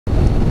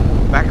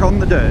Back on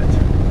the dirt.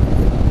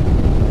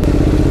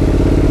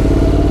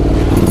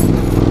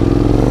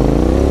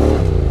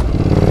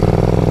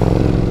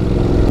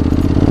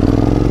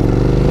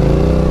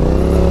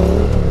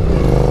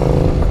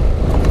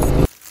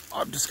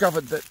 I've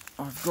discovered that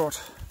I've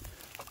got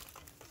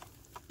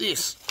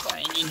this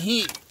thing in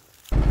here.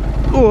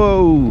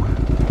 Whoa!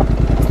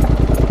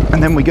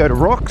 And then we go to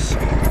rocks,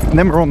 and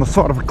then we're on the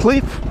side of a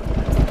cliff.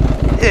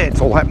 Yeah,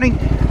 it's all happening.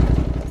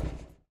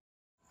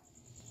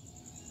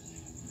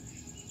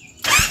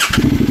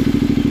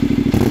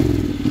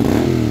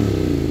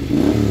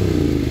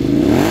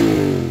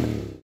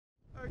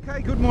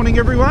 Okay, good morning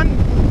everyone.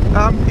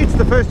 It's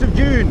the 1st of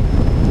June.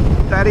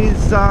 That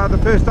is the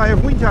first day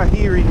of winter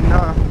here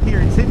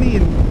in Sydney,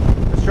 in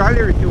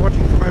Australia, if you're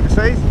watching from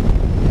overseas,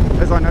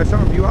 as I know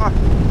some of you are.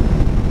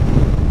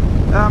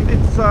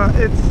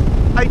 It's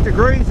 8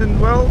 degrees, and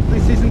well,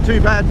 this isn't too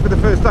bad for the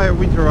first day of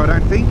winter, I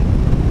don't think.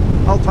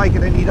 I'll take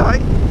it any day.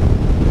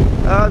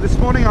 This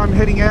morning I'm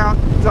heading out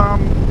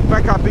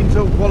back up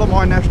into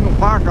Wallamai National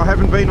Park. I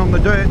haven't been on the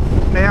dirt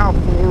now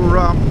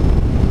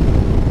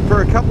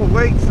for a couple of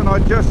weeks, and I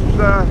just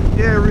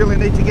yeah, really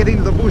need to get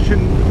into the bush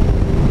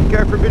and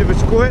go for a bit of a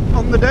squirt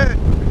on the dirt.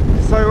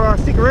 So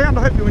stick around,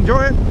 I hope you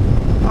enjoy it.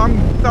 I'm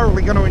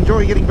thoroughly going to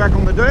enjoy getting back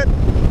on the dirt.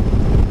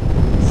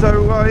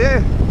 So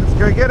yeah, let's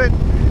go get it.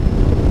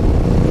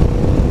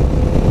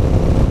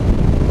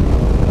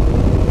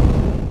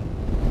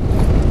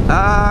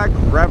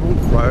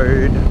 Gravelled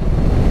road.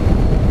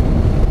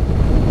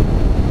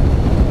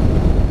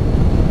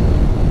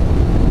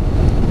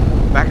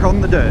 Back on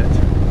the dirt.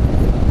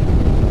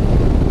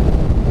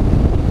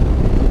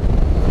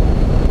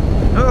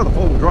 Oh, the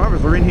four-wheel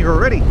drivers are in here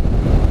already.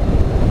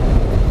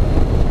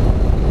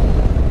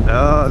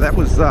 That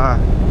was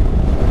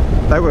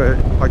they were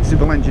like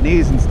civil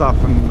engineers and stuff,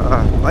 and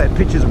they had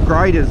pictures of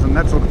graders and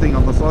that sort of thing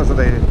on the side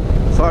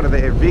of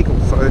their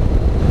vehicles, so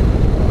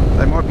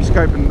they might be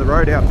scoping the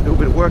road out to do a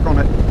bit of work on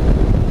it.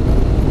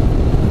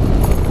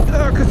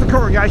 Because the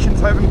corrugations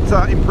haven't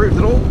improved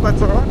at all.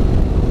 That's alright.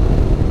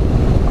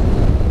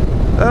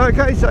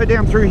 Okay, so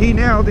down through here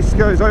now, this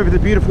goes over the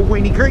beautiful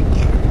Weenie Creek.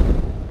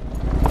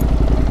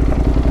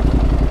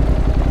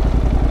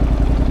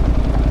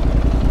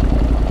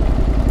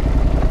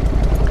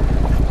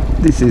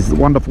 This is the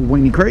wonderful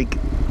Weenie Creek,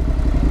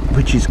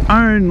 which is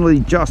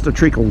only just a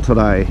trickle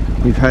today.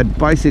 We've had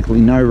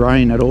basically no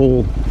rain at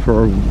all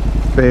for a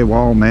fair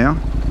while now.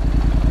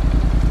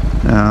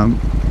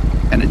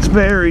 And it's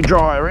very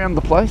dry around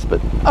the place,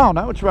 but oh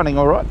no, it's running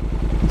all right.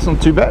 It's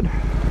not too bad.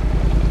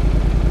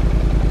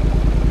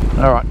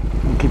 All right,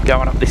 we'll keep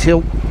going up this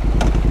hill.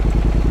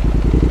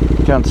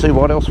 Go and see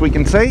what else we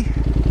can see.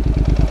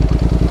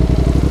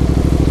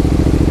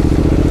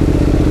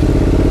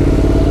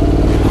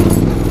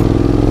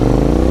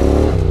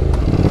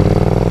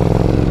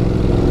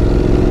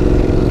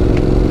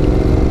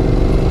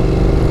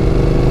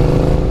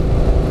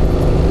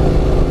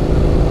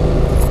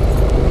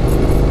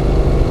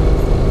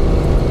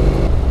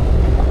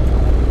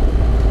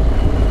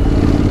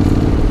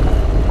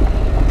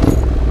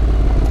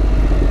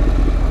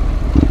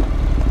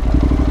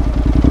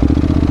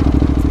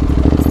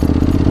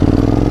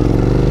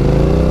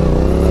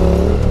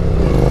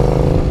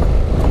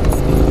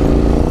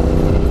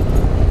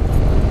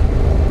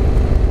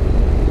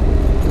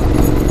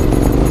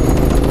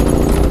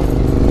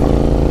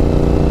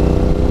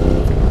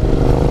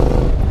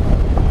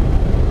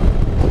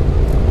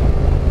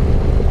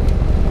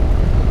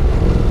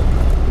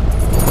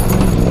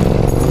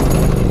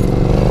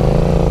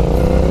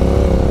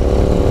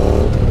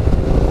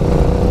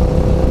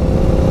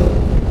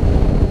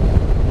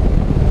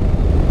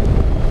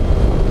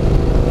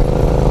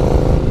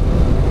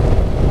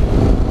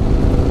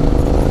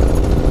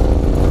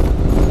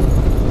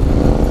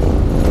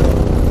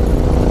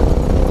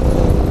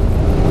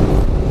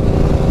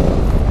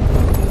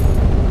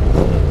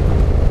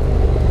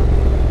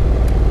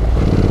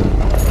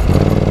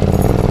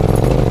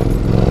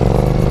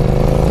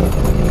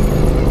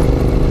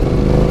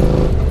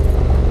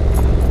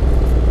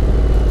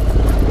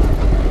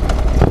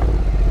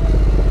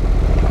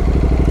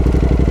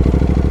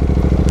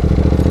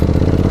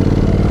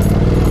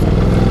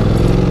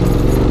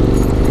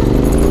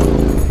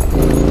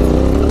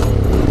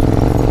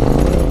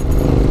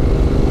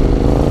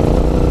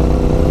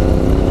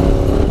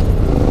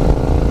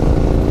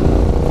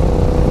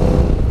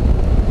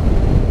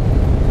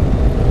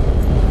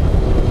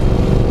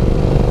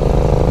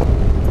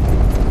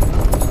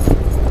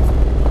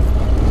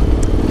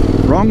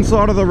 Wrong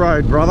side of the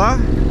road, brother.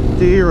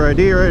 Dear, oh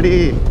dear, oh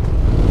dear.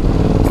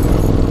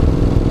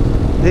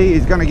 He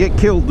is going to get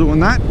killed doing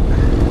that.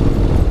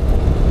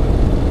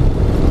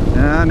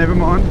 Never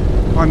mind.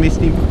 I missed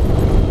him.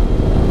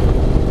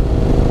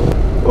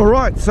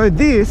 Alright, so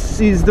this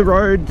is the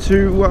road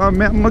to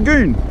Mountain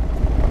Lagoon.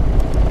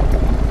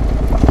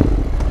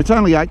 It's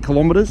only 8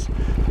 kilometres.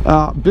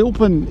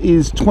 Bilpin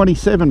is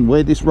 27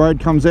 where this road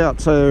comes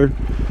out, so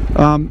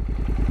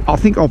I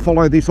think I'll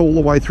follow this all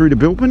the way through to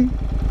Bilpin.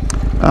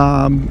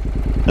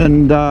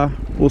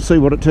 we'll see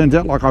what it turns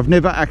out like. I've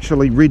never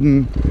actually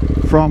ridden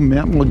from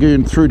Mountain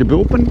Lagoon through to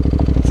Bilpin,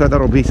 so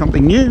that'll be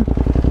something new.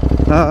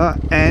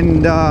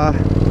 And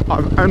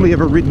I've only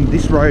ever ridden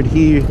this road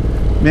here,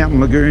 Mountain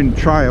Lagoon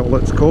Trail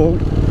it's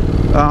called.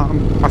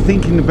 I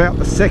think in about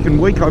the second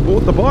week I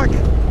bought the bike.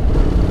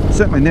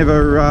 Certainly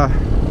never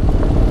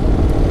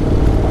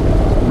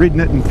ridden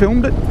it and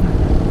filmed it.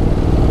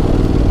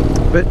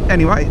 But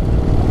anyway,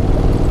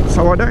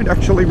 so I don't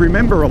actually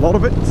remember a lot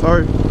of it,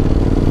 so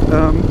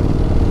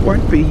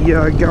won't be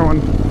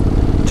going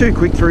too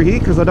quick through here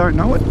because I don't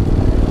know it.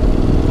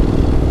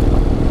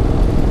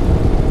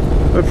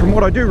 But from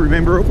what I do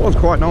remember, it was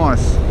quite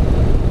nice.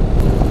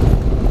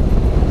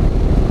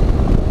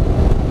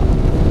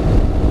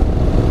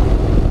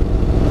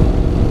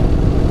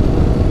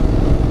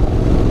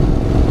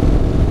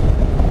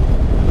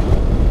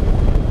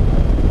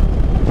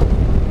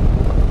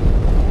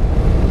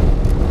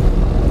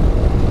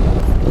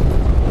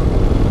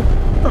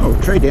 Oh,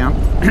 tree down.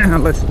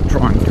 Let's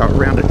try and go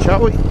around it,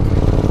 shall we?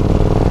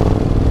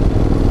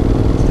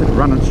 Instead of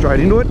running straight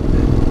into it.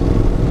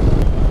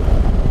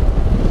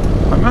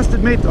 I must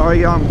admit,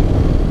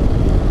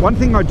 one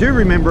thing I do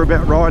remember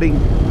about riding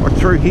like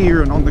through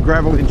here and on the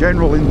gravel in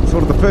general, in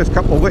sort of the first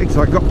couple of weeks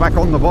I got back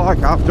on the bike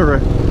after a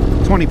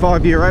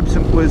 25-year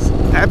absence,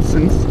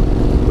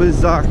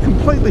 was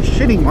completely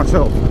shitting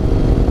myself.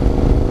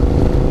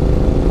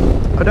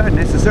 I don't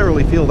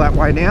necessarily feel that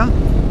way now.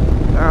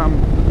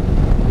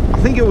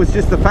 I think it was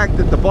just the fact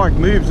that the bike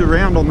moves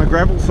around on the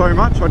gravel so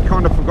much, I'd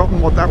kind of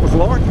forgotten what that was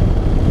like.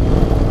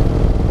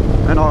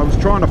 And I was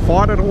trying to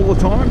fight it all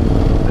the time.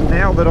 And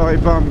now that I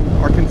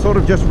can sort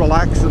of just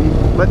relax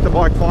and let the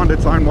bike find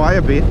its own way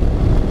a bit,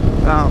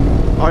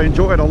 I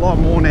enjoy it a lot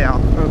more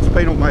now. It's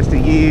been almost a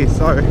year,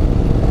 so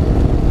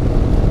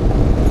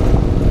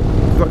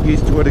got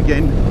used to it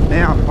again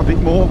now a bit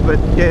more. But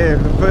yeah,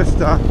 the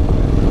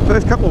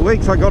first couple of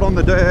weeks I got on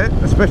the dirt,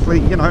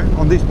 especially, you know,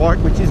 on this bike,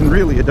 which isn't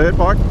really a dirt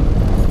bike,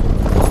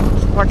 I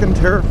was fucking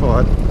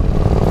terrified.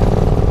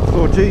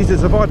 Thought,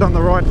 Jesus, have I done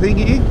the right thing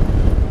here?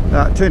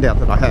 It turned out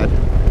that I had.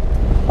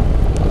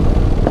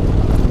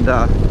 And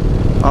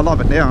I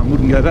love it now and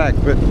wouldn't go back,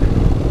 but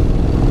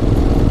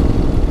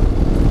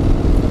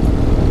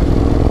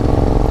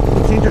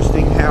it's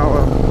interesting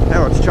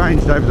how it's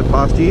changed over the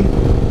past year.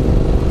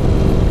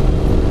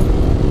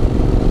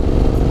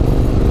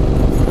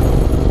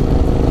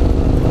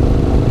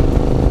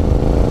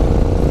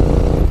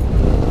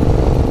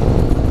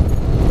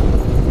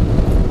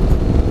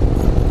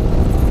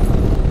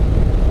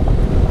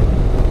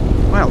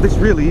 Wow, this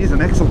really is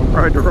an excellent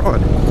road to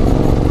ride.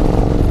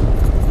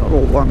 Not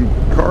all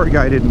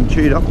corrugated and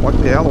chewed up like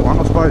the other one.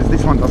 I suppose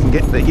this one doesn't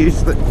get the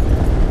use that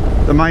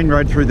the main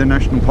road through the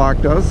national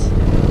park does.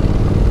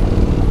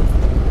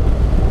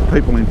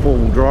 People in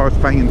four-wheel drives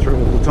banging through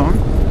all the time.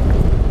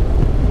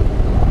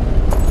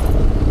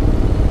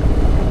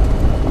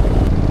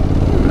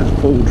 There's a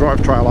four-wheel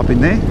drive trail up in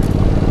there.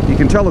 You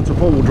can tell it's a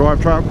four-wheel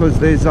drive trail because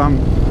there's a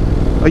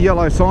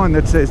yellow sign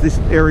that says this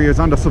area is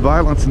under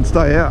surveillance and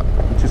stay out,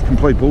 which is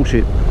complete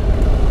bullshit.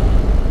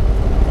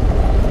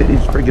 It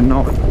is friggin'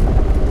 not.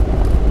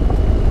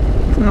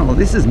 Oh,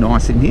 this is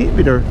nice in here,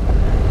 bit of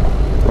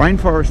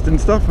rainforest and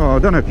stuff. Oh, I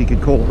don't know if you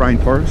could call it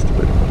rainforest,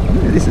 but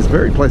yeah, this is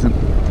very pleasant.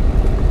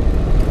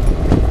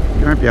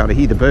 You won't be able to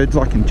hear the birds,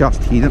 I can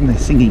just hear them, they're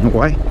singing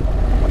away.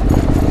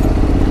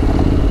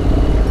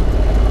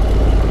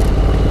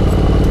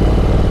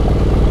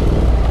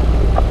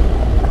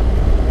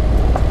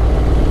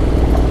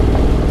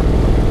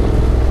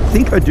 I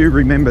think I do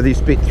remember this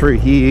bit through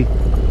here,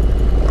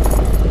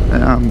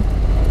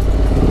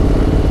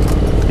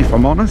 if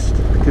I'm honest,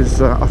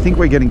 because I think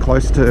we're getting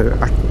close to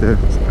the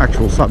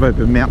actual suburb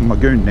of Mountain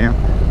Lagoon now,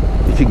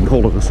 if you can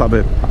call it a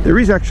suburb. There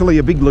is actually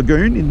a big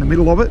lagoon in the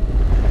middle of it,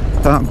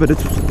 but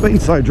it's been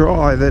so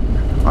dry that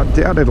I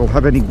doubt it'll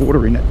have any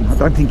water in it, and I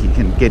don't think you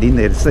can get in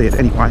there to see it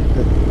anyway.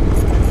 But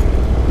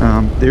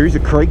there is a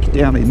creek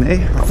down in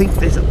there. I think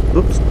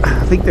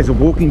there's a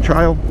walking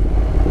trail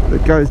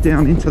that goes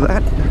down into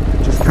that.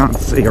 Just can't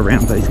see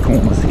around these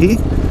corners here.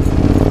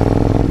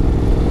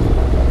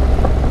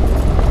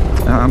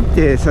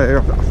 Yeah, so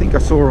I think I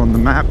saw on the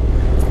map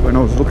when I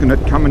was looking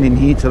at coming in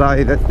here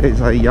today that there's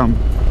a yeah,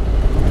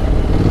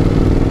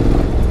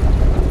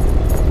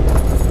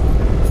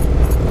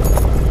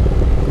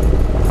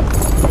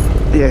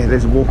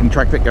 there's a walking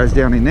track that goes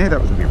down in there.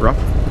 That was a bit rough.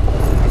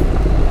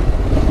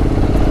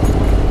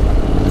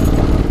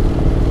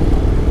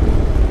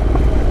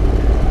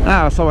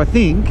 So I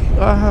think,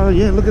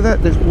 yeah, look at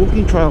that, there's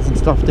walking trails and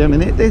stuff down in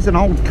there. There's an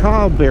old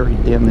car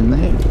buried down in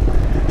there.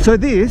 So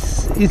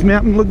this is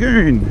Mountain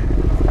Lagoon.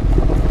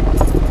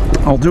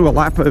 I'll do a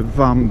lap of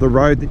the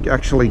road that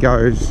actually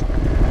goes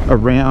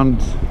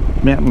around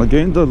Mountain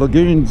Lagoon. The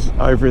lagoon's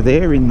over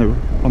there on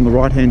the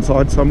right hand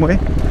side somewhere.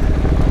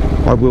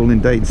 I will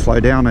indeed slow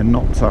down and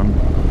not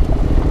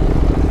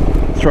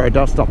throw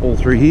dust up all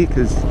through here,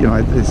 because, you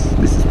know, this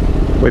is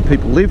where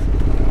people live.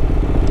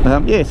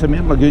 Yeah, so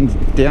Mountain Lagoon's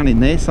down in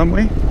there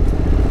somewhere,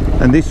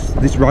 and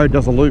this road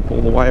does a loop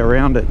all the way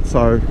around it.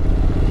 So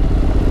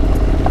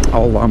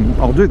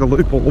I'll do the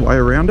loop all the way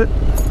around it.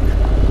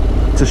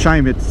 It's a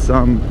shame it's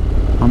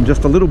I'm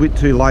just a little bit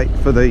too late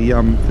for the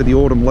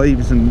autumn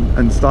leaves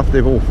and stuff.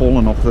 They've all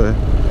fallen off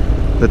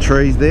the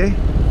trees there.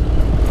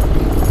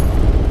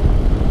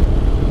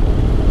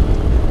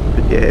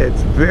 But yeah,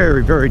 it's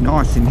very, very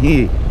nice in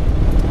here.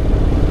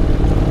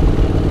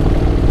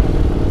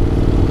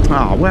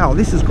 Oh wow,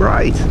 this is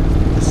great.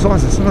 The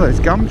size of some of those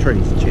gum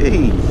trees,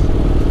 jeez.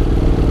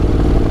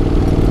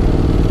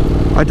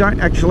 I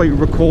don't actually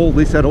recall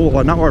this at all.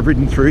 I know I've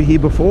ridden through here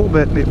before,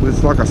 but it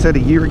was, like I said,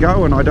 a year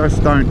ago, and I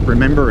just don't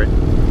remember it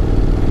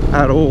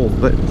at all.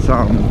 But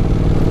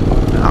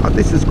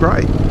this is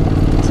great.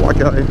 It's like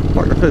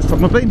the first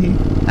time I've been here.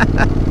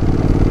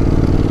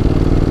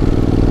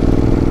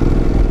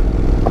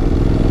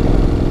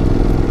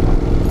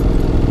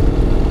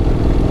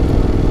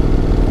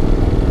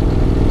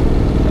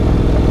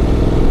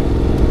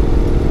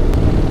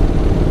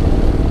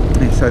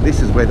 So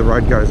this is where the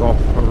road goes off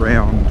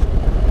around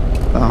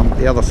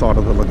the other side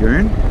of the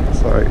lagoon.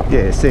 So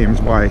yeah, Sam's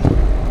Way.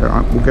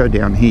 Alright, we'll go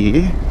down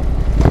here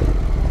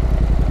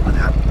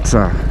without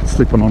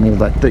slipping on all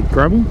that deep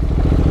gravel.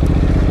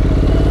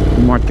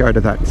 We might go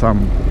to that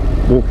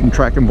walking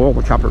track and boil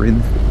the cuppa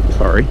in.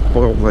 Sorry,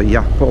 boil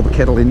the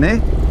kettle in there.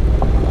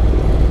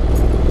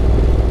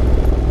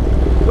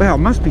 Wow, it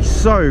must be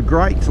so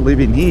great to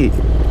live in here.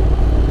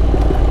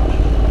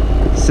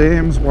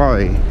 Sam's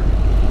Way.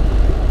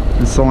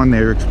 The sign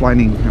there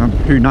explaining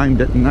who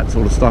named it and that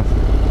sort of stuff.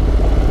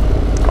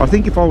 I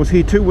think if I was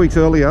here 2 weeks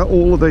earlier,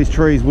 all of these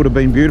trees would have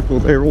been beautiful.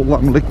 They're all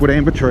liquid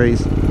amber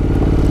trees.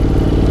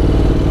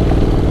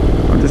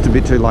 I'm just a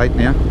bit too late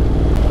now.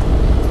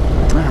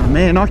 Oh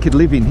man, I could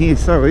live in here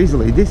so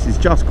easily. This is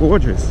just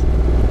gorgeous.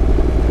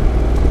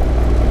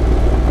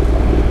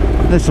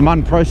 There's some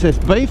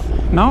unprocessed beef,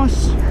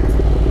 nice.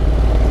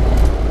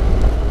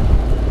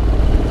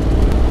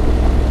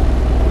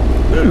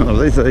 Oh,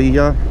 there's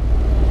a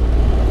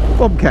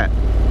bobcat.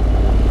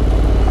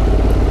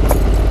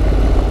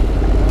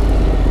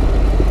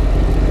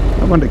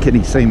 I wonder, can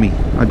he see me?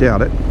 I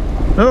doubt it.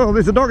 Oh,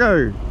 there's a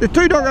doggo. There's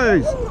two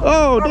doggos.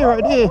 Oh dear, oh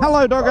dear.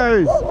 Hello,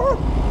 doggos.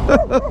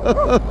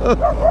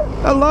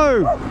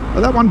 Hello.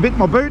 Oh, that one bit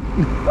my boot.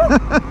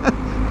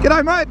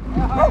 G'day, mate.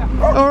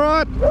 All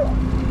right.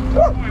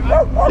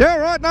 Yeah, all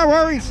right. No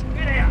worries.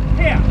 Get out.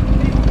 Here.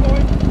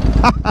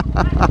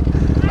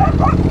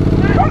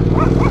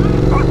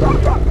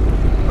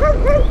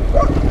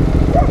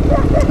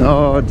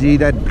 Oh gee,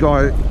 that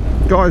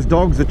guy's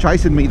dogs are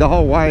chasing me the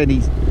whole way, and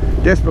he's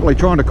desperately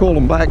trying to call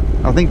them back.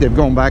 I think they've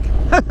gone back.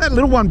 That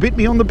little one bit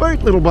me on the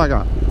boot, little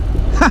bugger.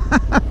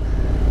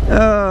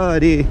 Oh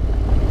dear.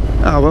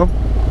 Oh well,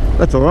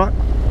 that's all right.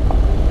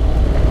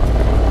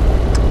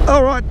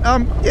 All right,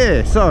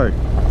 yeah, so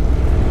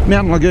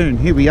Mountain Lagoon,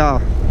 here we are.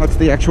 That's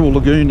the actual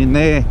lagoon in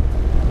there.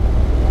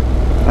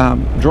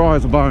 Dry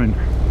as a bone.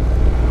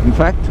 In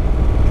fact,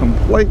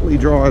 completely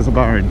dry as a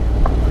bone.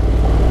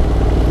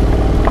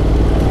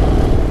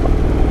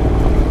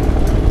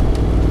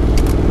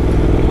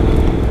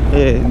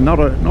 Yeah, not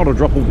a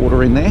drop of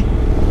water in there.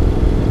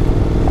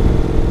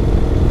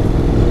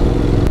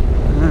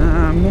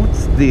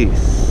 What's this?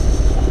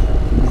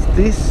 Is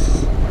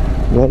this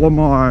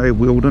Wallamai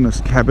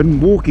Wilderness Cabin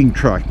walking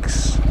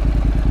tracks?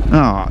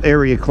 Ah,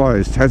 area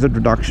closed, hazard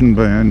reduction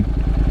burn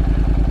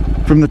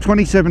from the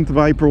 27th of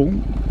April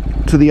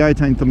to the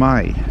 18th of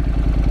May.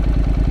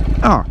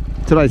 Ah,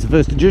 today's the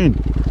 1st of June.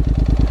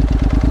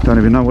 Don't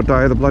even know what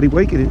day of the bloody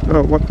week it is.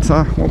 Oh,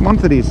 what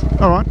month it is.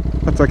 All right,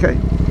 that's okay.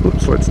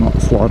 Oops, let's not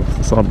slide off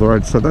the side of the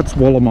road. So that's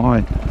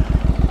Wallamai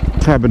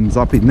cabins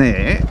up in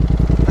there.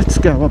 Let's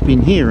go up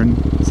in here and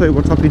see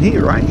what's up in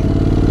here, eh?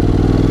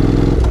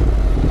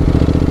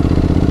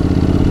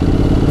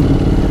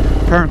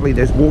 Apparently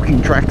there's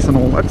walking tracks and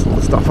all that sort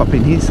of stuff up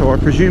in here, so I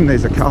presume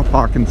there's a car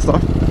park and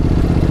stuff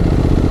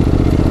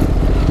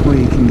where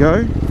you can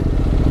go.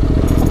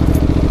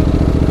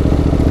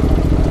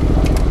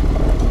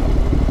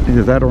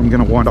 Either that or I'm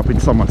going to wind up in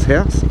someone's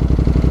house.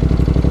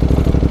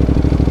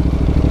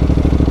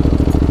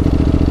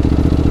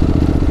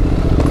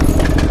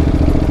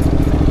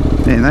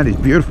 Man, that is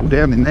beautiful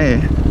down in there.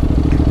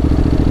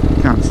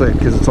 Can't see it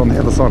because it's on the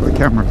other side of the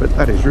camera, but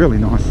that is really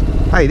nice.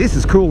 Hey, this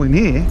is cool in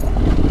here.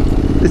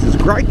 This is a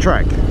great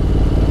track.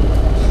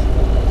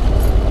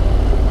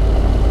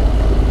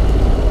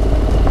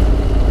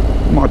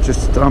 Might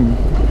just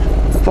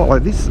follow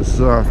this.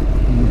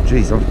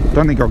 Geez, I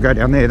don't think I'll go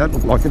down there. That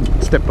looked like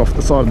it stepped off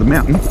the side of the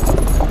mountain,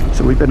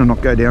 so we better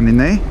not go down in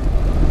there.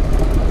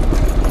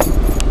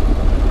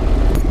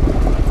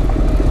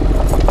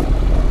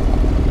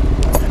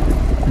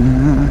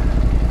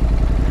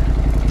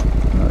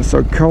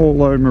 So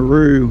Kowloon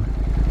Maru,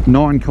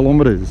 9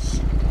 kilometres.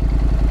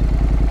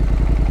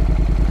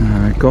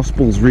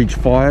 Gospels Ridge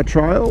Fire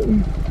Trail,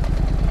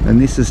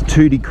 and this is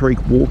Tootie Creek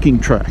walking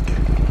track.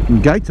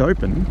 And gates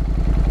open,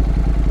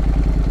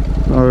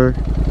 so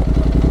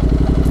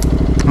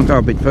I'll go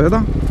a bit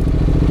further.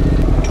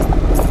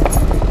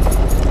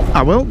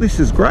 Oh well, this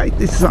is great.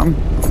 This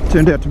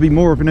Turned out to be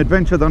more of an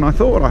adventure than I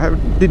thought. I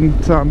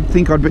didn't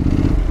think I'd be...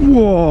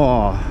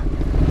 Whoa!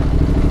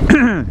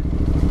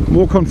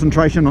 More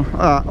concentration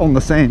on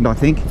the sand, I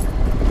think.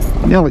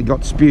 Nearly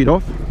got spewed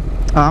off.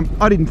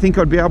 I didn't think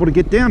I'd be able to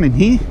get down in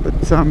here, but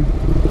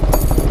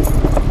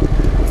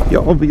you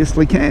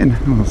obviously can.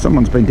 Oh,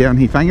 someone's been down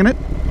here fanging it.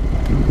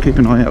 Keep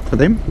an eye out for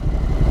them.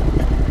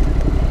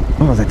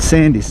 Oh, that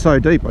sand is so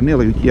deep. I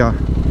nearly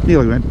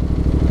went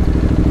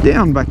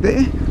down back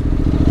there.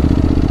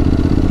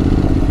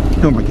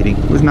 Who am I kidding?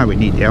 It was nowhere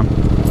near down.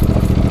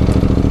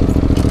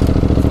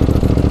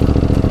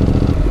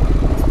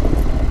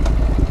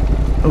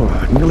 Oh,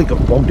 I nearly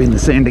got bogged in the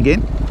sand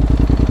again.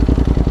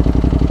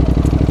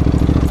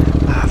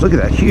 Ah, look at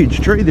that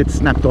huge tree that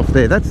snapped off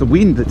there. That's the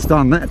wind that's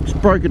done that. It's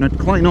broken it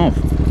clean off.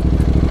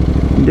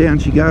 And down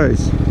she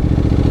goes.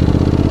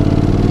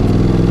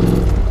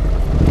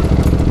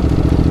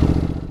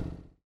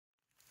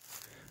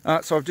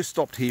 So I've just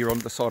stopped here on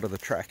the side of the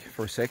track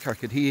for a sec. I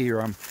could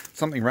hear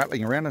something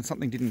rattling around and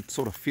something didn't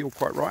sort of feel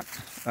quite right.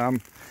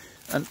 And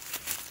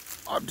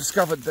I've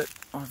discovered that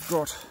I've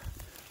got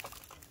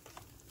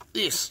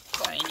this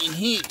thing in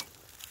here.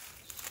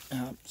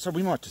 So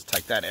we might just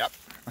take that out,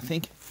 I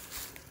think.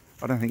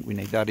 I don't think we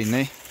need that in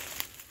there.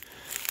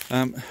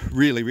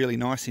 Really, really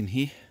nice in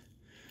here.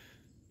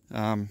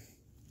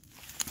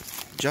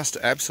 Just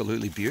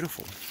absolutely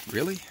beautiful,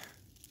 really.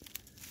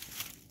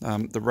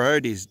 The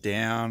road is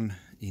down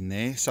in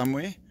there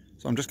somewhere,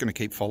 so I'm just going to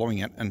keep following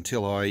it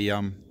until I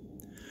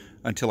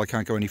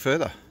can't go any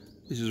further.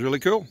 This is really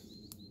cool.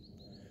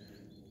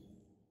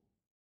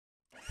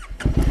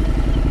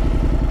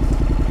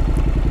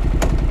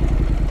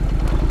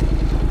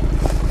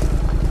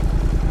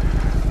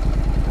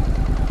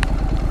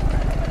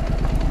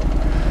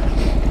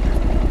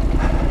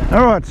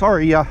 All right,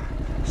 sorry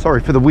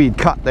for the weird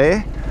cut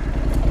there.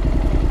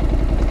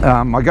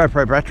 My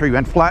GoPro battery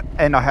went flat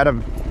and I had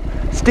a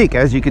stick,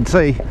 as you can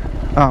see,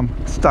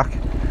 stuck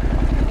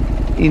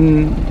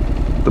in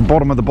the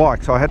bottom of the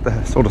bike, so I had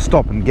to sort of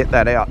stop and get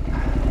that out.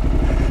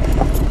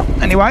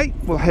 Anyway,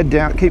 we'll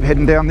keep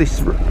heading down this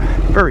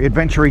very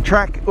adventure-y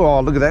track. Oh,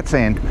 look at that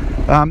sand,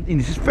 in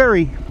this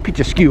very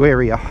picturesque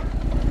area.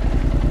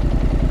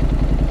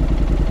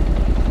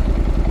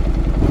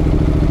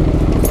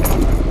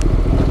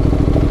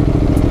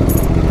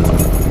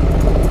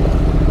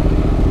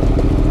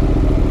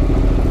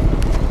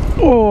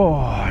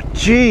 Oh,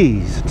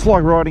 geez, it's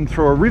like riding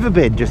through a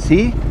riverbed just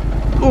here.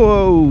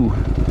 Whoa!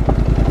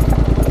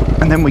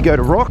 And then we go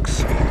to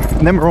rocks,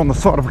 and then we're on the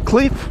side of a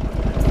cliff.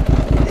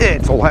 Yeah,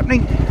 it's all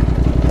happening.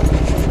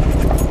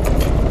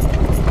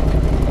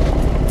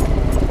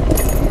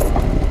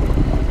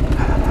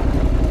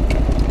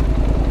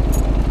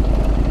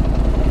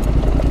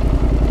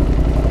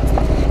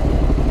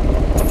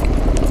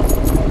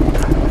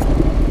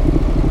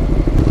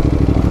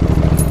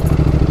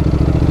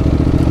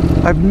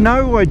 I have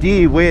no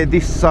idea where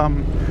this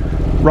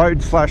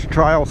road slash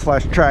trail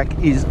slash track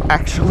is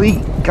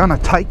actually gonna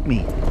take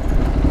me.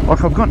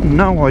 Like, I've got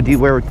no idea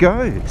where it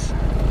goes.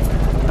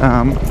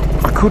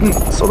 I couldn't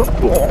sort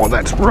of, oh,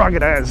 that's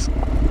rugged as.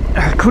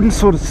 I couldn't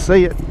sort of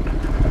see it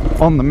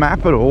on the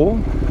map at all.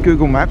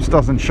 Google Maps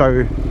doesn't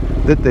show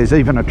that there's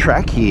even a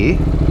track here.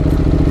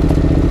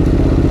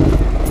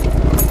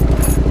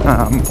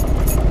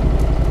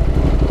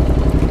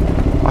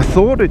 I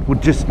thought it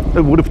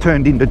would have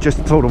turned into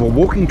just sort of a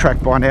walking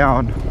track by now,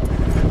 and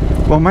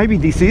well, maybe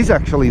this is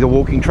actually the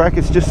walking track,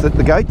 it's just that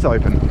the gate's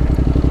open.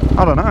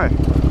 I don't know.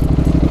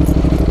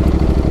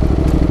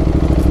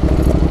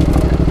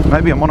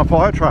 Maybe I'm on a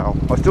fire trail,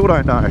 I still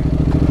don't know.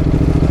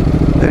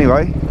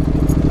 Anyway,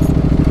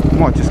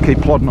 might just keep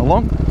plodding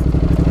along.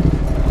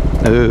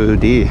 Oh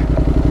dear,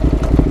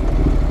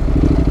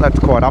 that's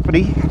quite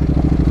uppity.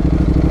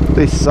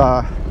 This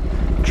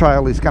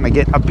trail is going to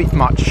get a bit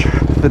much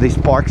for this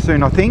bike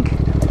soon, I think.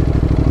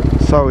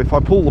 So if I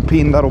pull the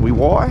pin, that'll be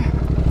why.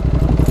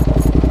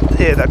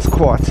 Yeah, that's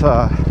quite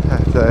a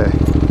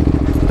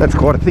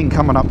thing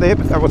coming up there,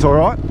 but that was all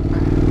right.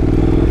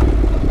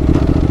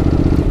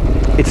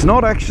 It's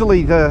not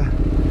actually the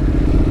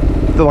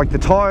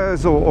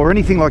tires or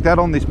anything like that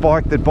on this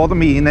bike that bother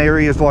me in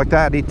areas like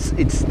that. It's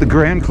the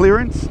ground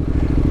clearance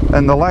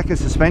and the lack of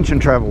suspension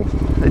travel.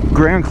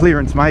 Ground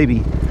clearance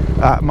maybe,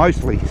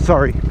 mostly.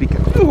 Sorry,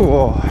 because,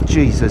 oh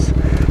Jesus,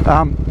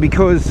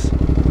 because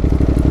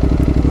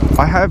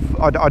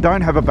I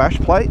don't have a bash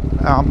plate.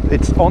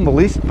 It's on the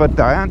list, but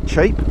they aren't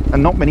cheap,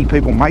 and not many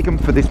people make them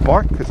for this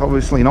bike, because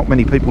obviously not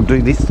many people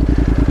do this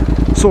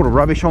sort of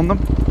rubbish on them.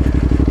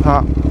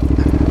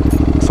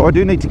 So I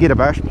do need to get a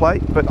bash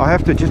plate, but I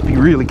have to just be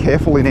really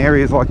careful in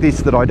areas like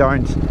this that I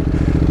don't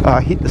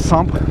hit the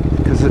sump,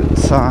 because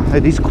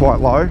it is quite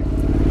low.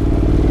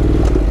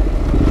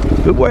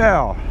 But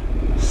wow,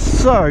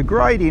 so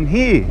great in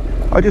here.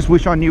 I just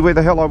wish I knew where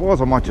the hell I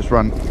was. I might just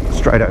run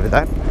straight over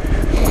that.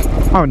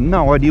 I have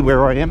no idea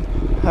where I am.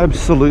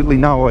 Absolutely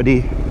no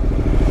idea.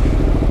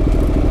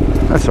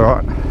 That's all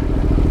right.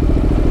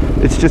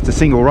 It's just a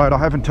single road. I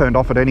haven't turned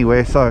off it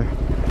anywhere, so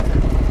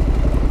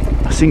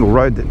single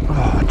road that,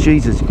 oh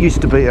Jesus, used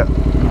to be a,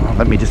 oh,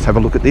 let me just have a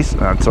look at this.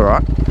 It's all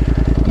right.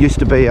 Used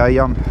to be a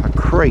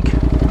creek.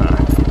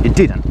 It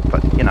didn't,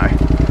 but you know.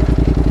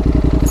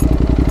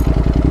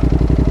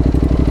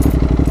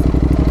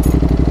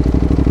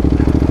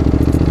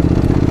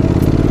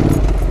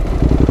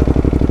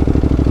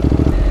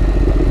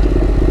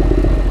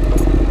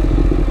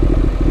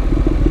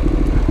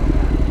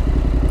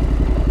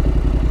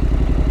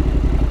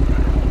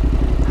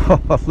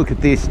 Oh, look at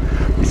this.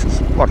 This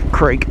is like a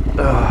creek.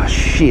 Oh,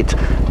 shit.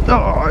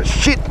 Oh,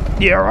 shit.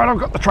 Yeah, right, I've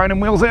got the training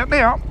wheels out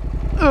now.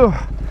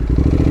 Oh.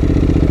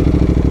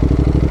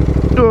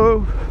 Oh.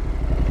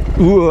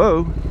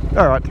 Whoa.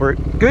 All right, through.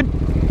 Good.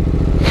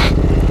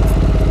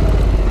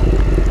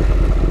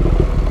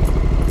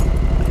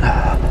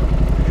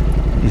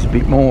 There's a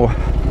bit more.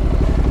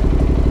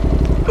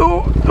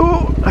 Oh,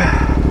 oh.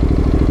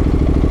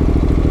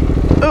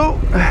 Oh.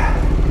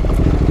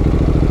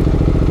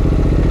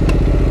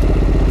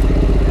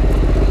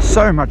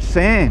 So much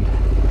sand.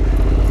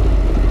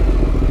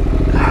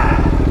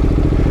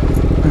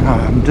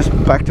 I'm just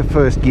back to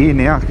first gear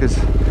now, because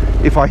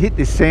if I hit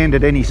this sand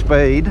at any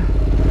speed,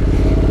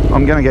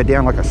 I'm going to go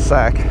down like a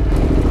sack.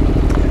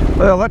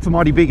 Well, that's a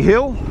mighty big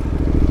hill.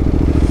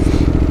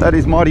 That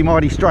is mighty,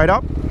 mighty straight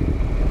up.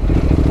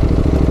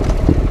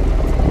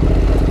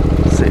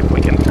 Let's see if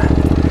we can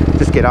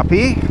just get up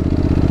here.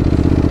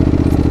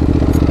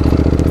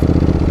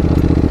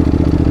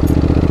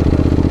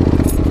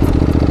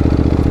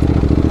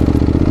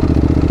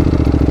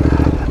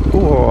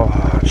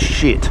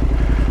 Shit.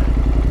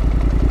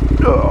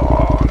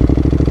 Oh.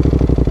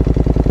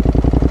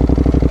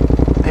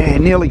 Yeah,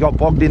 nearly got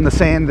bogged in the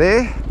sand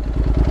there.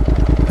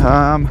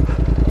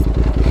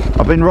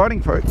 I've been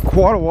riding for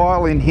quite a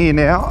while in here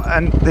now,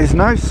 and there's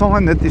no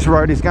sign that this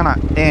road is going to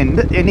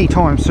end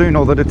anytime soon,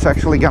 or that it's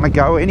actually going to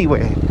go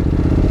anywhere.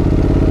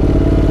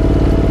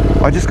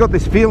 I just got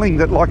this feeling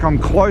that like I'm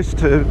close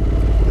to,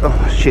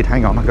 oh shit,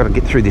 hang on, I've got to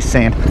get through this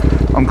sand.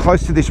 I'm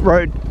close to this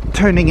road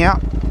turning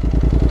out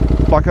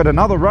like at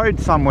another road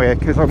somewhere,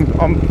 because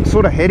I'm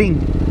sort of heading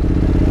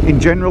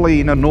generally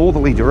in a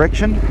northerly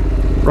direction,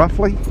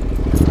 roughly.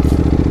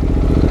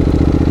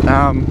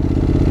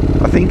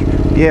 I think,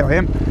 yeah, I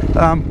am.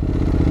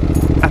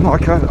 And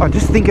like I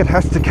just think it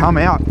has to come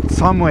out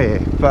somewhere,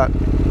 but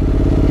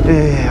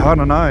yeah, I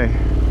don't know.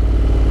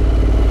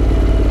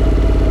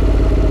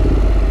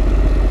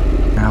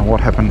 Now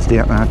what happens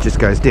down? It just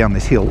goes down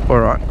this hill. All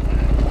right.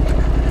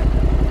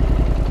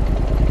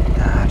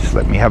 Just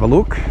let me have a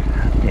look.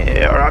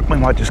 Yeah, all right, we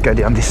might just go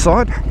down this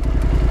side.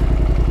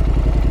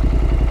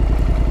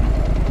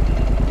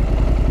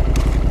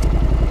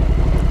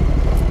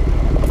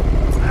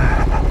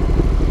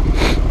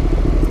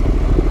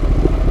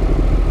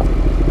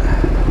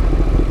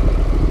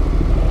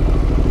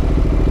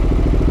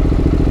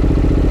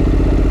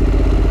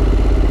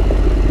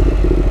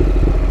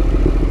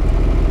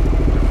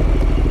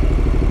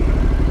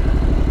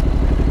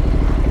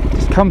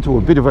 Just come to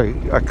a bit of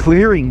a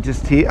clearing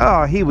just here.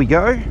 Ah, here we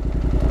go.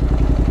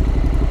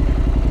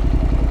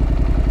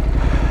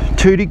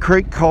 Tootie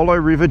Creek, Colo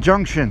River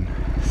Junction,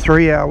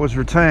 3 hours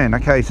return.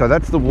 Okay, so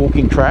that's the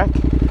walking track.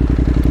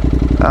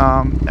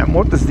 And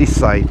what does this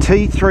say?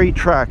 T3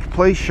 track,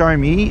 please show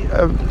me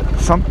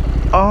some.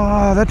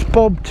 Oh, that's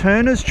Bob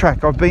Turner's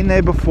track. I've been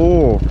there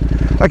before.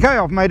 Okay,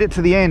 I've made it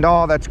to the end.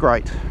 Oh, that's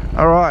great.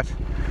 All right.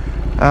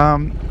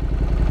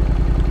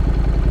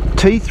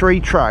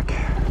 T3 track.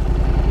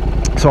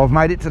 So I've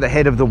made it to the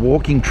head of the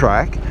walking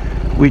track,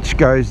 which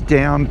goes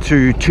down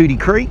to Tootie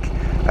Creek,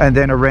 and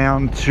then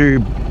around to,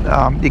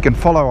 you can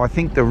follow, I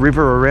think, the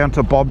river around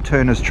to Bob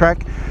Turner's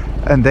track,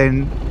 and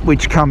then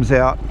which comes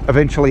out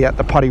eventually at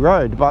the Putty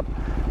Road. But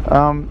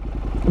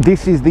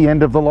this is the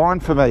end of the line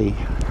for me.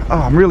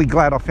 Oh, I'm really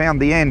glad I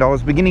found the end. I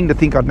was beginning to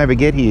think I'd never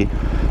get here,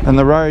 and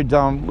the road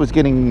was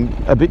getting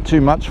a bit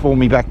too much for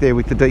me back there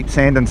with the deep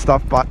sand and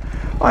stuff. But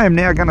I am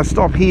now going to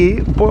stop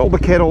here, boil the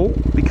kettle,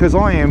 because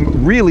I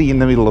am really in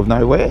the middle of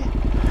nowhere.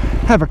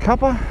 Have a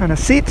cuppa and a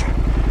sit,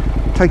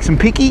 take some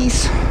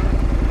pickies.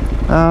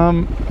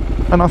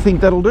 And I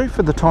think that'll do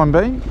for the time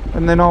being,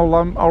 and then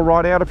I'll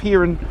ride out of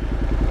here and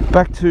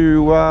back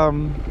to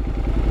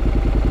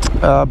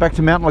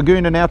Mountain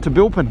Lagoon and out to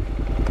Bilpin.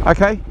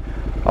 Okay,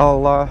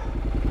 I'll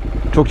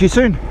talk to you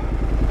soon.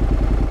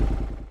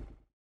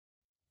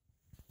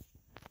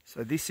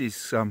 So this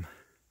is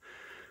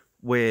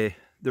where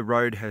the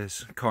road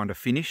has kind of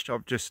finished.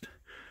 I've just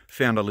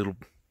found a little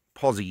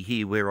posse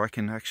here where I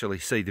can actually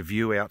see the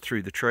view out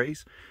through the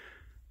trees.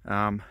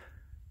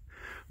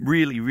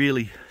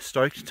 Really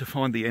stoked to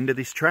find the end of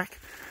this track.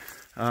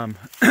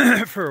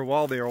 For a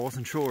while there I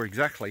wasn't sure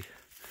exactly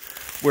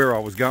where I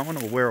was going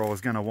or where I was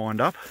going to wind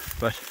up,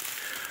 but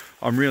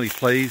I'm really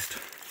pleased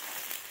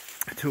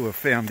to have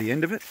found the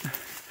end of it.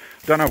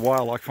 Don't know why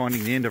I like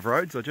finding the end of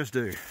roads, I just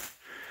do.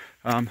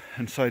 And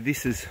so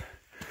this is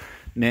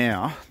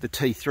now the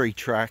T3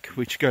 track,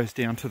 which goes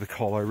down to the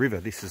Colo River.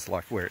 This is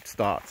like where it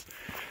starts.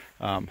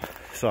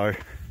 So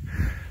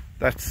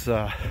that's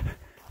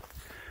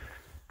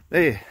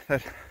there.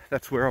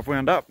 That's where I've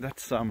wound up.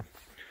 That's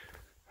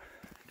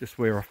just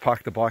where I've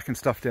parked the bike and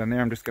stuff down there.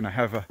 I'm just going to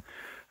have a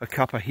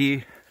cuppa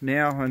here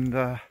now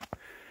and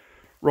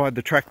ride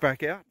the track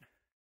back out.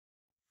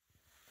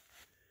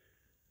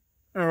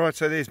 Alright,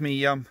 so there's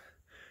me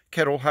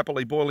kettle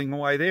happily boiling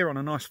away there on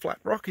a nice flat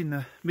rock in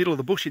the middle of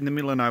the bush in the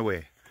middle of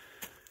nowhere.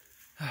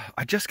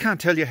 I just can't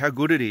tell you how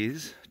good it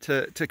is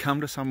to come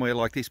to somewhere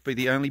like this, be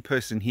the only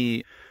person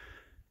here.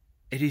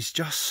 It is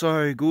just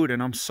so good,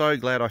 and I'm so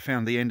glad I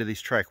found the end of this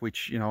track,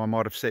 which, you know, I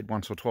might have said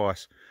once or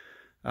twice.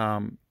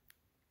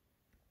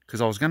 Because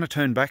I was going to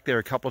turn back there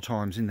a couple of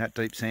times in that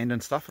deep sand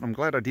and stuff, and I'm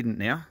glad I didn't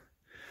now.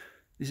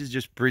 This is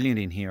just brilliant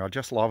in here. I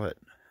just love it.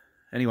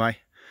 Anyway,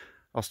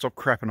 I'll stop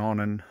crapping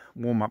on and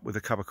warm up with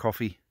a cup of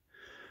coffee,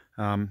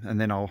 and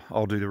then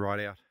I'll do the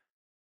ride out.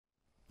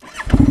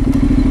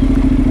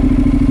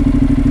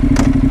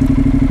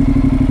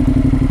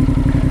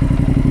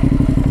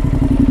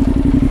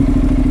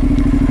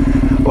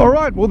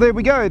 Alright, well there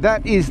we go.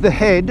 That is the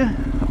head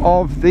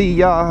of the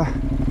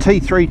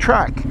T3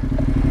 track.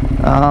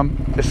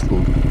 Just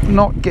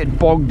not get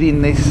bogged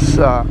in this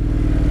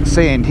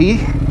sand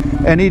here,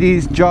 and it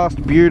is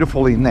just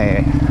beautiful in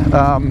there.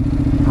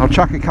 I'll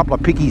chuck a couple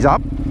of pickies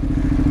up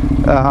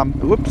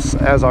whoops,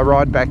 as I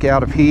ride back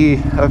out of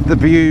here, of the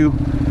view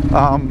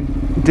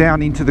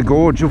down into the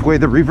gorge of where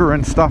the river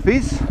and stuff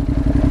is.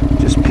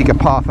 Just pick a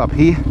path up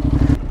here.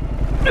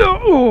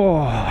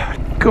 Oh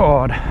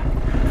God.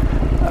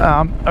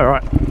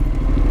 Alright,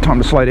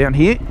 time to slow down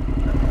here.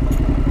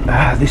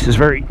 This is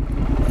very...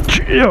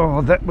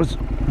 Oh, that was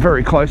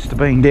very close to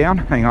being down.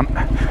 Hang on,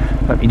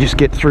 let me just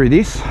get through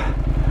this.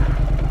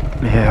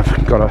 Yeah,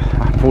 I've got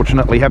to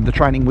unfortunately have the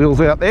training wheels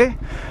out there.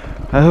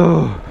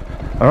 Oh,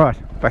 alright,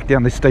 back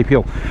down this steep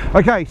hill.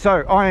 Okay,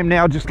 so I am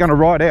now just going to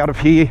ride out of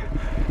here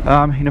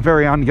in a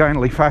very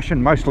ungainly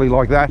fashion, mostly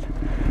like that,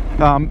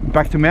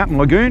 back to Mountain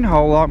Lagoon.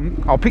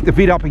 I'll pick the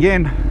vid up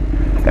again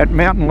at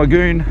Mountain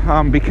Lagoon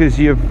because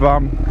you've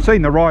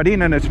seen the ride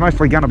in, and it's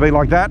mostly going to be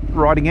like that,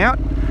 riding out.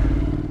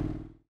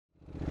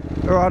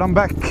 Alright, I'm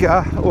back,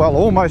 well,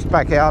 almost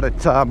back out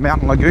at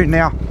Mountain Lagoon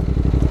now.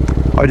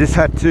 I just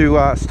had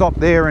to stop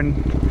there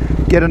and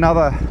get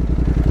another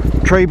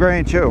tree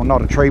branch, or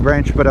not a tree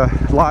branch, but a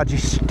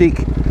largish stick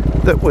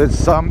that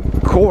was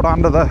caught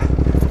under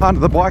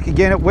the bike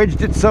again. It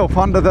wedged itself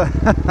under the...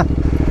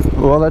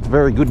 Well, that's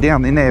very good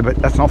down in there, but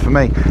that's not for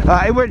me.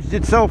 It wedged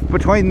itself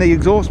between the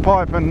exhaust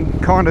pipe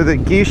and kind of the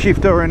gear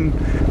shifter, and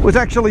was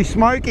actually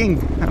smoking.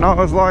 And I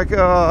was like,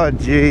 oh,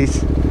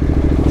 geez,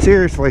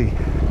 seriously.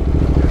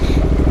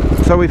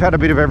 So we've had a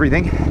bit of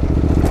everything.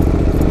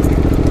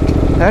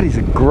 That is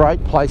a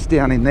great place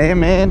down in there,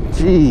 man.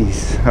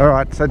 Jeez. All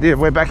right, so yeah,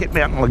 we're back at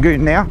Mountain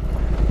Lagoon now.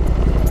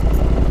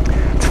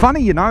 It's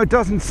funny, you know, it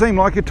doesn't seem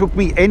like it took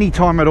me any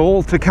time at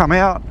all to come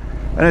out,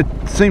 and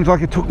it seems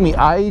like it took me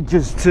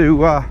ages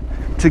to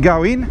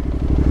go in.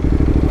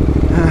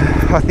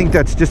 I think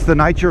that's just the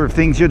nature of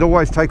things. It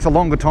always takes a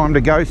longer time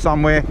to go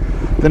somewhere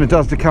than it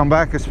does to come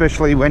back,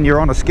 especially when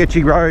you're on a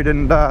sketchy road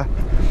and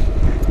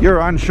you're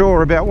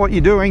unsure about what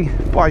you're doing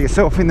by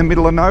yourself in the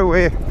middle of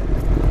nowhere,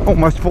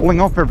 almost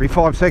falling off every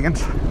 5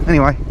 seconds.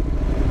 Anyway,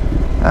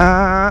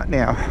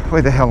 now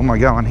where the hell am I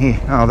going here?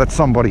 Oh, that's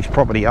somebody's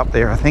property up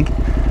there, I think.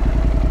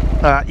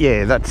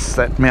 Yeah, that's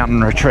that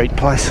mountain retreat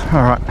place.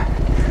 All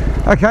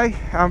right, okay,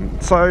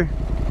 so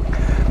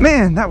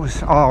man, that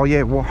was, oh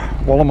yeah,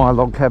 Wallamai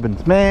log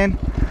cabins, man,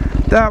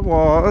 that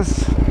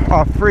was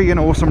a friggin'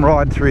 awesome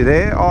ride through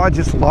there. I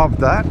just loved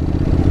that.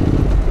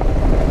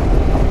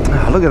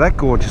 Oh, look at that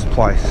gorgeous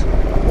place.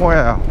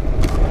 Wow.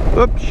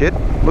 Oops, shit,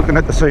 looking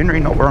at the scenery,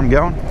 not where I'm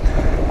going.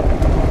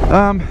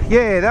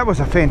 Yeah, that was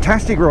a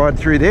fantastic ride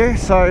through there,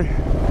 so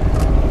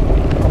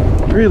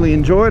really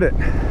enjoyed it.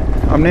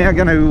 I'm now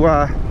going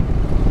to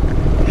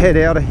head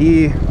out of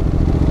here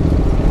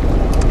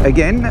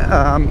again.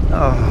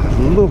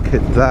 Oh, look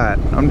at that.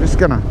 I'm just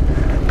going to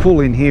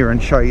pull in here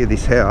and show you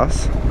this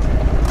house.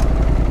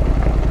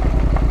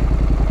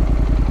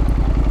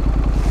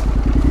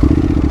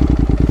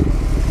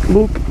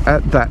 Look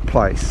at that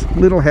place.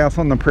 Little house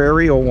on the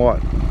prairie or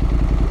what?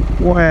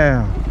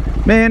 Wow.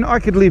 Man, I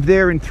could live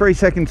there in 3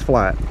 seconds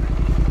flat.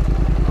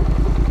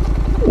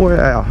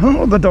 Wow.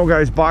 Oh, the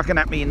doggo's barking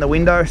at me in the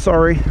window.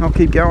 Sorry, I'll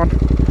keep going.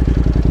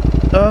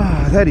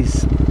 Oh, that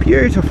is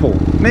beautiful.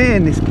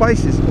 Man, this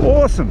place is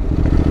awesome.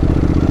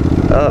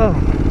 Oh,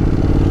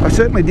 I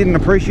certainly didn't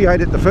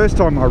appreciate it the first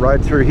time I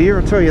rode through here,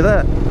 I'll tell you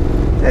that.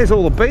 There's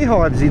all the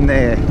beehives in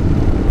there.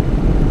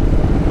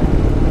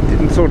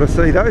 Didn't sort of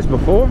see those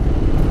before.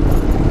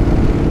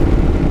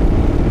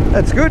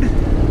 That's good.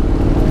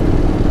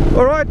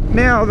 Alright,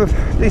 now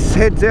this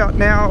heads out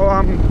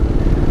now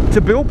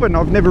to Bilpin.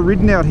 I've never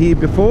ridden out here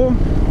before,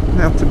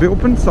 out to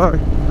Bilpin, so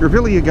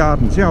Grevillea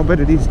Gardens, yeah, I'll bet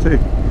it is too.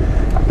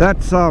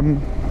 That's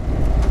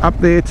up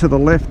there to the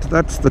left,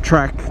 that's the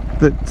track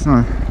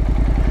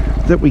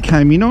that we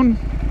came in on.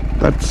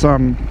 That's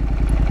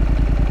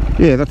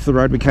yeah, that's the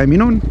road we came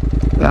in on.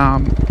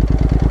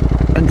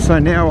 And so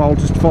now I'll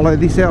just follow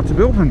this out to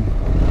Bilpin.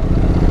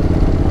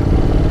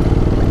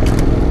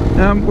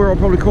 Where I'll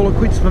probably call it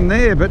quits from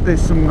there, but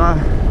there's some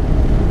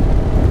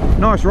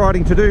Nice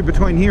riding to do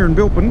between here and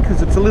Bilpin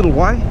because it's a little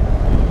way.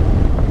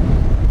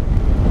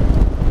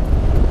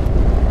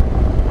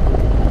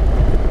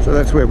 So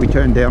that's where we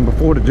turned down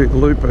before to do the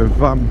loop of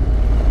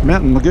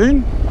Mountain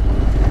Lagoon.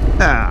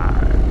 Now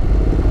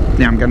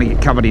I'm going to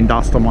get covered in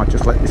dust. I might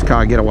just let this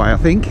car get away, I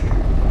think.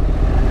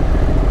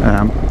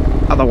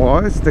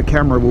 Otherwise the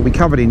camera will be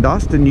covered in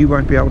dust and you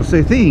won't be able to see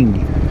a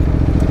thing.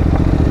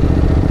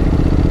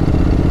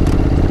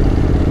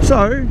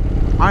 So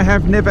I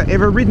have never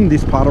ever ridden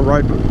this part of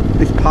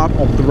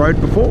the road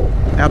before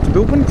out to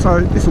Bilpin, so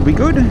this will be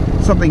good,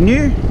 something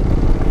new.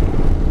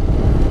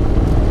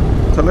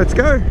 So let's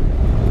go.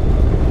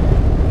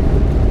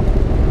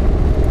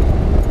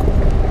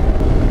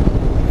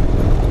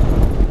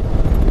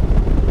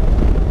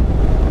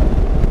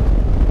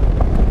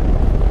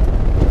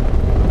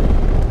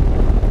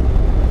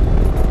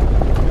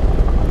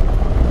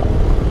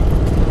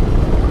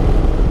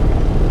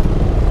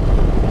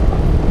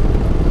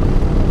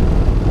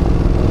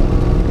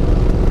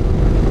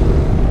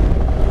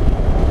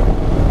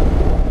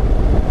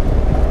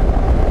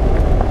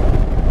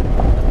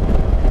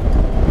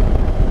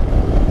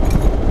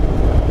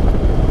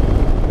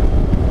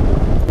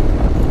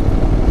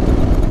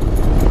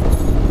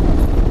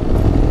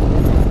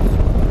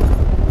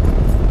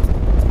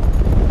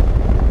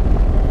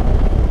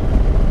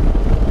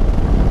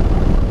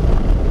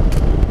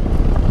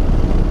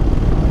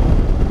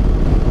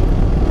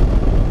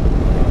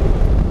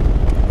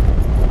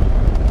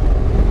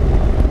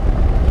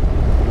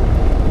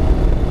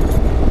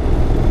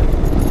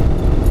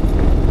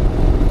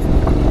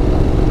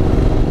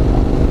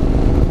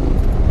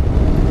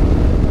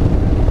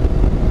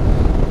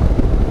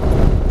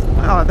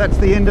 That's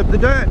the end of the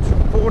dirt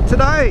for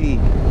today.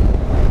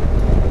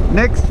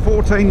 Next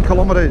 14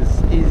 kilometres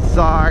is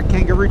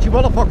Kangaroo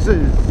Walla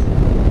Foxes.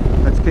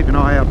 Let's keep an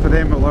eye out for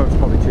them, although it's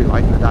probably too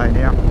late in the day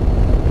now.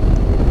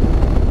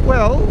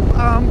 Well,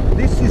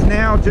 this is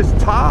now just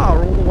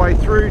tar all the way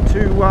through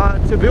to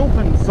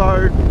Bilpin,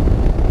 so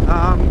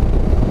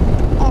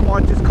I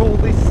might just call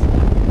this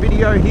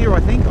video here.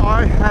 I think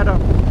I had a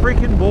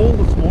freaking ball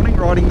this morning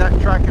riding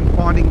that track and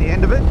finding the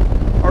end of it.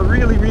 I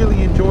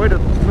really enjoyed it.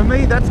 For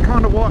me, that's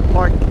kind of what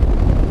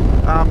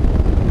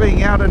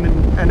being out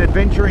and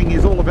adventuring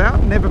is all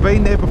about. Never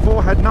been there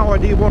before, had no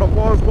idea what it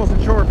was,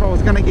 wasn't sure if I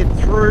was going to get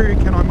through.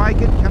 Can I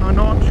make it? Can I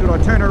not? Should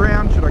I turn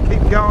around? Should I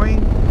keep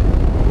going?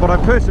 But I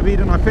persevered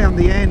and I found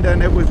the end,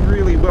 and it was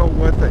really well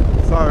worth it.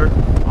 So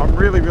I'm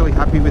really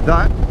happy with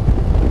that.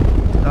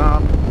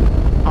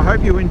 I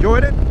hope you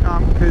enjoyed it,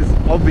 because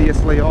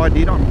obviously I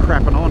did. I'm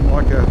crapping on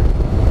like a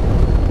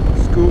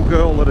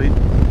schoolgirl at a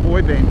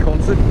boy band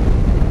concert.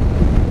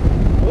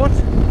 What?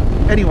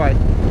 Anyway,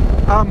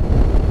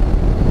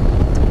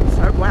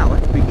 so wow,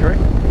 that's a big trek.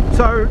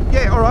 So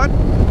yeah, all right,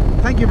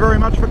 thank you very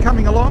much for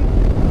coming along.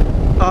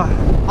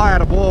 I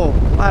had a ball.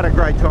 I had a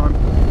great time.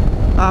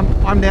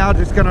 I'm now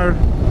just going to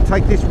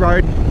take this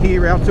road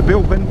here out to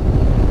Bilpin,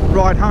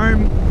 ride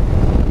home,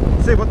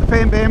 see what the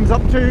fam bam's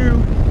up to,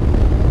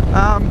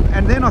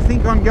 and then I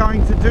think I'm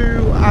going to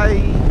do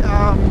a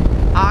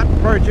art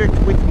project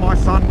with my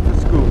son for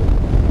school.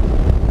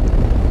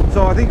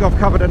 So I think I've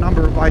covered a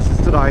number of bases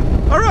today.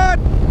 Alright,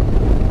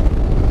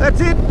 that's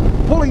it,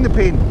 pulling the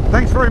pin.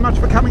 Thanks very much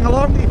for coming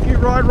along. If you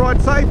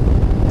ride safe,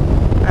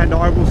 and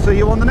I will see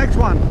you on the next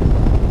one.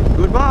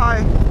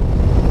 Goodbye.